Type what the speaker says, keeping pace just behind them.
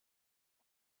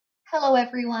Hello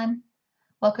everyone,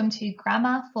 welcome to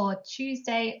Grammar for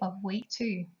Tuesday of Week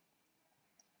 2.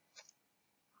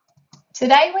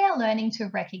 Today we are learning to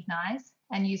recognise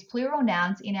and use plural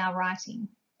nouns in our writing.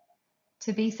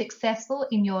 To be successful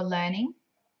in your learning,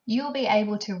 you will be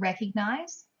able to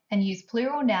recognise and use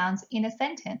plural nouns in a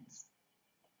sentence.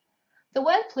 The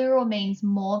word plural means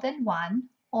more than one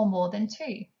or more than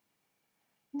two.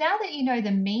 Now that you know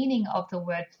the meaning of the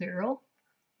word plural,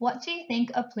 what do you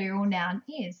think a plural noun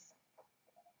is?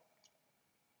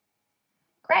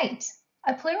 Great!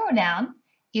 A plural noun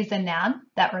is a noun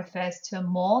that refers to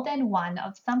more than one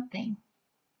of something.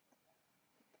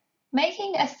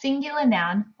 Making a singular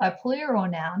noun a plural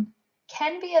noun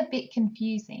can be a bit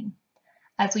confusing,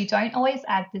 as we don't always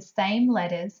add the same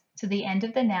letters to the end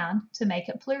of the noun to make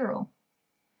it plural.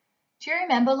 Do you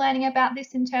remember learning about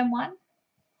this in Term 1?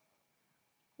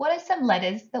 What are some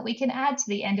letters that we can add to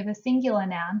the end of a singular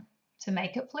noun to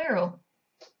make it plural?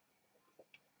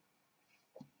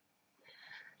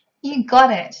 You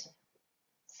got it!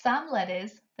 Some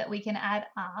letters that we can add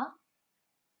are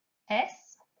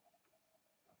S,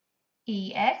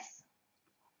 ES,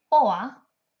 or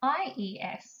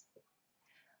IES.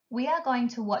 We are going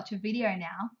to watch a video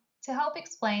now to help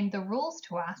explain the rules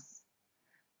to us,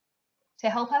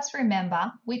 to help us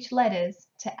remember which letters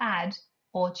to add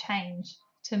or change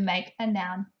to make a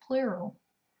noun plural.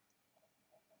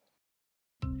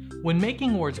 When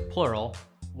making words plural,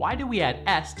 why do we add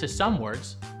S to some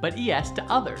words but ES to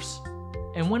others?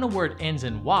 And when a word ends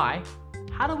in Y,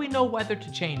 how do we know whether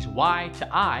to change Y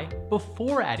to I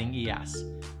before adding ES?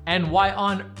 And why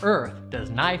on earth does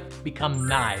knife become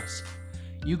knives?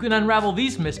 You can unravel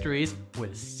these mysteries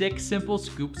with 6 simple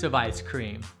scoops of ice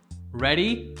cream.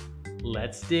 Ready?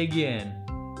 Let's dig in.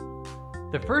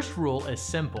 The first rule is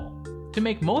simple. To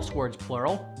make most words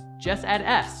plural, just add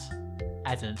S,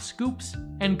 as in scoops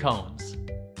and cones.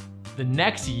 The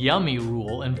next yummy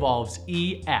rule involves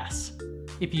ES.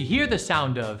 If you hear the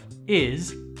sound of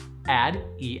is, add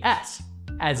ES,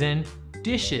 as in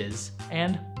dishes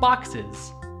and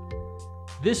boxes.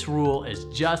 This rule is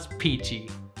just peachy.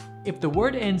 If the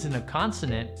word ends in a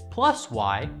consonant plus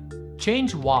Y,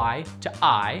 change Y to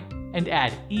I and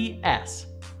add ES,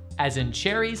 as in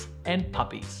cherries and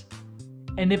puppies.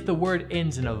 And if the word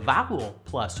ends in a vowel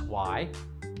plus Y,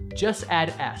 just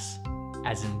add S,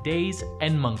 as in days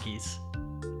and monkeys.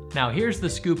 Now here's the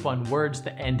scoop on words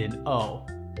that end in O.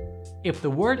 If the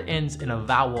word ends in a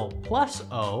vowel plus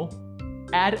O,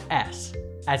 add S,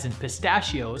 as in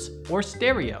pistachios or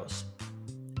stereos.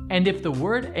 And if the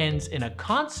word ends in a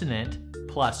consonant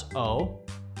plus O,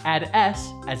 add S,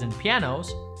 as in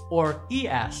pianos, or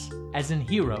ES, as in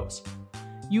heroes.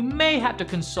 You may have to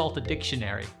consult a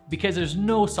dictionary, because there's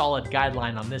no solid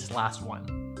guideline on this last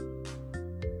one.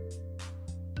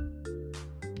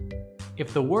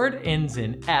 If the word ends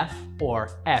in F or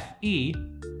FE,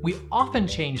 we often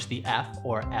change the F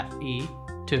or FE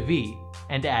to V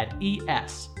and add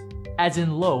ES, as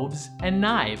in loaves and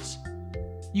knives.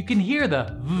 You can hear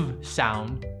the V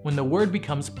sound when the word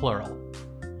becomes plural.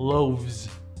 Loaves,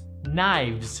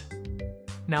 knives.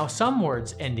 Now some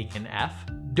words ending in F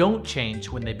don't change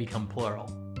when they become plural.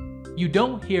 You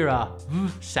don't hear a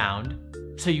V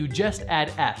sound, so you just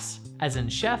add S, as in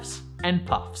chefs and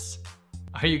puffs.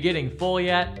 Are you getting full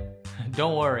yet?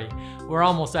 Don't worry, we're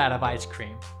almost out of ice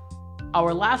cream.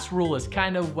 Our last rule is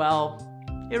kind of, well,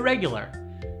 irregular.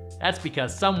 That's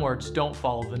because some words don't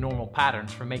follow the normal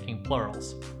patterns for making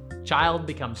plurals. Child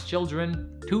becomes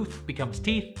children, tooth becomes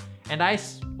teeth, and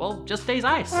ice, well, just stays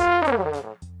ice.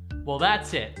 Well,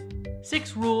 that's it.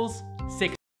 6 rules,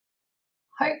 6.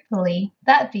 Hopefully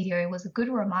that video was a good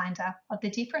reminder of the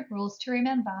different rules to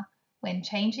remember when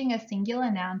changing a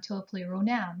singular noun to a plural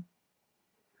noun.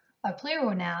 A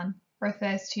plural noun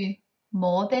refers to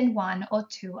more than one or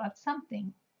two of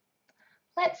something.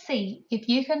 Let's see if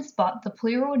you can spot the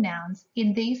plural nouns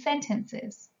in these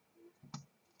sentences.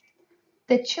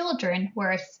 The children were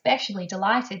especially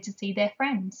delighted to see their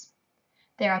friends.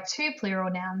 There are 2 plural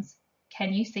nouns.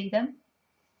 Can you see them?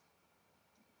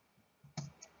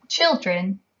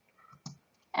 Children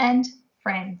and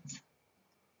friends.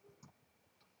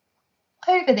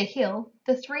 Over the hill,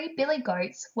 the 3 billy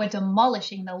goats were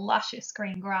demolishing the luscious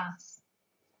green grass.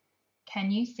 Can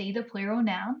you see the plural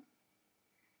noun?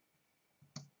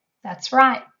 That's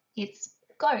right, it's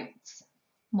goats,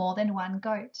 more than one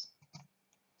goat.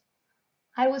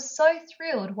 I was so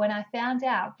thrilled when I found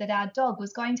out that our dog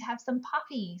was going to have some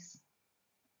puppies.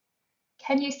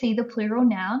 Can you see the plural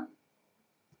noun?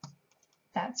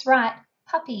 That's right,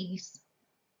 puppies.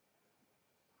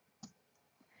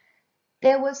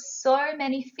 There were so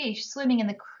many fish swimming in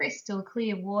the crystal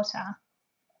clear water.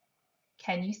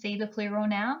 Can you see the plural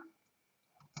noun?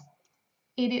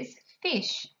 It is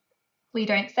fish. We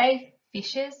don't say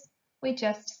fishes, we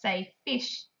just say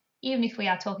fish, even if we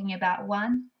are talking about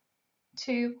 1,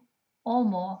 2, or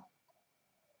more.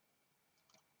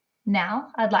 Now,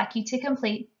 I'd like you to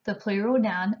complete the plural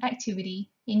noun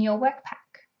activity in your workpack.